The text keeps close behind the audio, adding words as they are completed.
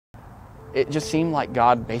it just seemed like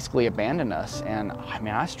God basically abandoned us. And I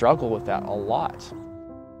mean, I struggle with that a lot.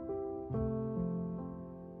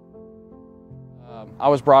 I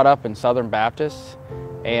was brought up in Southern Baptist,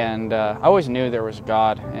 and I always knew there was a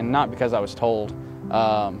God, and not because I was told,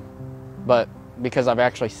 but because I've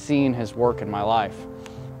actually seen His work in my life.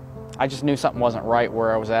 I just knew something wasn't right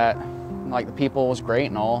where I was at. Like, the people was great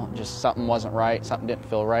and all, just something wasn't right, something didn't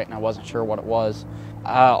feel right, and I wasn't sure what it was.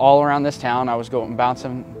 All around this town, I was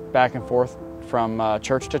bouncing back and forth from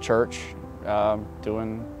church to church,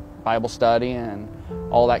 doing Bible study and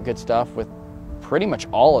all that good stuff with pretty much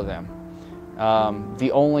all of them.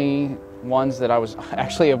 The only ones that I was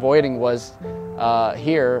actually avoiding was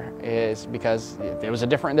here, is because there was a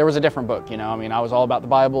different book, you know. I mean, I was all about the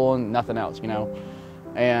Bible and nothing else, you know.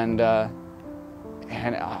 And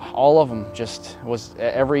all of them just was,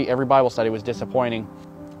 every Bible study was disappointing.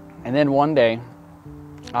 And then one day,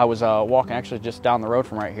 I was walking actually just down the road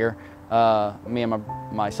from right here. Me and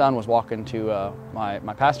my son was walking to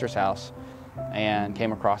my pastor's house, and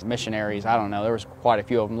came across missionaries. I don't know, there was quite a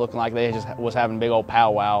few of them, looking like they just was having a big old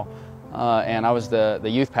powwow. And I was the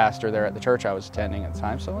youth pastor there at the church I was attending at the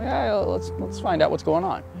time. So yeah, let's find out what's going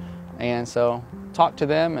on. And so talked to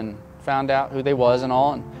them and found out who they was and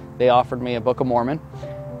all. And they offered me a Book of Mormon,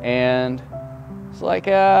 and it's like,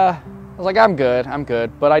 I was like, I'm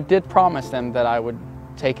good. But I did promise them that I would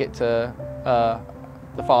take it to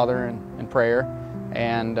the Father in prayer,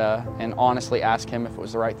 and honestly ask Him if it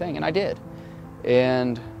was the right thing, and I did.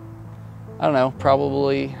 And I don't know,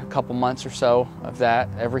 probably a couple months or so of that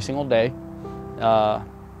every single day.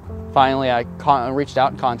 Finally, I reached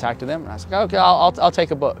out and contacted them, and I was like, okay, I'll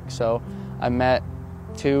take a book. So I met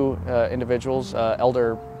two individuals,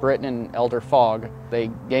 Elder Britton and Elder Fogg. They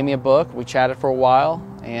gave me a book. We chatted for a while,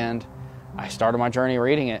 and I started my journey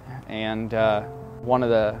reading it. And one of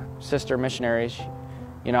the sister missionaries,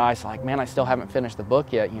 you know, I was like, man, I still haven't finished the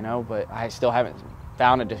book yet, you know, but I still haven't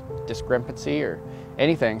found a discrepancy or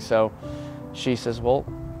anything. So she says, well,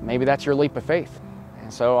 maybe that's your leap of faith.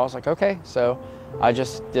 And so I was like, okay. So I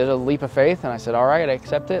just did a leap of faith, and I said, all right, I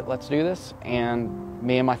accept it, let's do this. And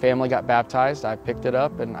me and my family got baptized. I picked it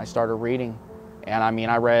up and I started reading. And I mean,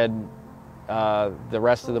 I read the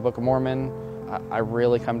rest of the Book of Mormon. I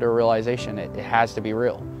really come to a realization it has to be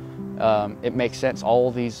real. It makes sense.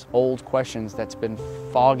 All these old questions that's been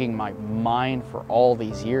fogging my mind for all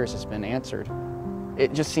these years has been answered.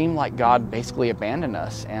 It just seemed like God basically abandoned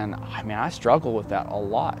us, and I mean, I struggle with that a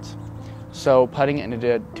lot. So putting it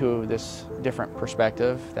into this different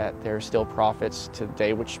perspective, that there's still prophets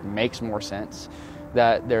today, which makes more sense,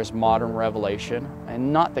 that there's modern revelation,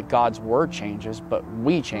 and not that God's word changes, but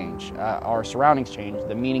we change, our surroundings change,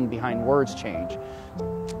 the meaning behind words change.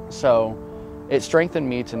 So it strengthened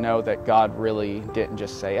me to know that God really didn't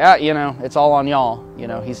just say, you know, it's all on y'all. You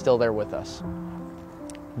know, He's still there with us.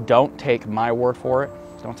 Don't take my word for it.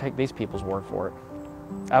 Don't take these people's word for it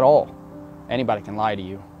at all. Anybody can lie to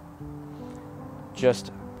you.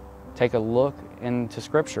 Just take a look into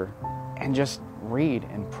Scripture and just read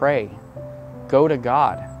and pray. Go to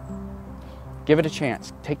God. Give it a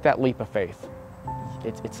chance. Take that leap of faith.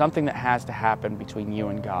 It's something that has to happen between you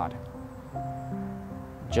and God.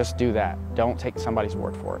 Just do that. Don't take somebody's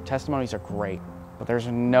word for it. Testimonies are great, but there's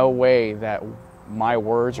no way that my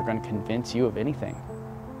words are going to convince you of anything.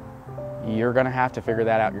 You're going to have to figure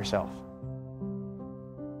that out yourself.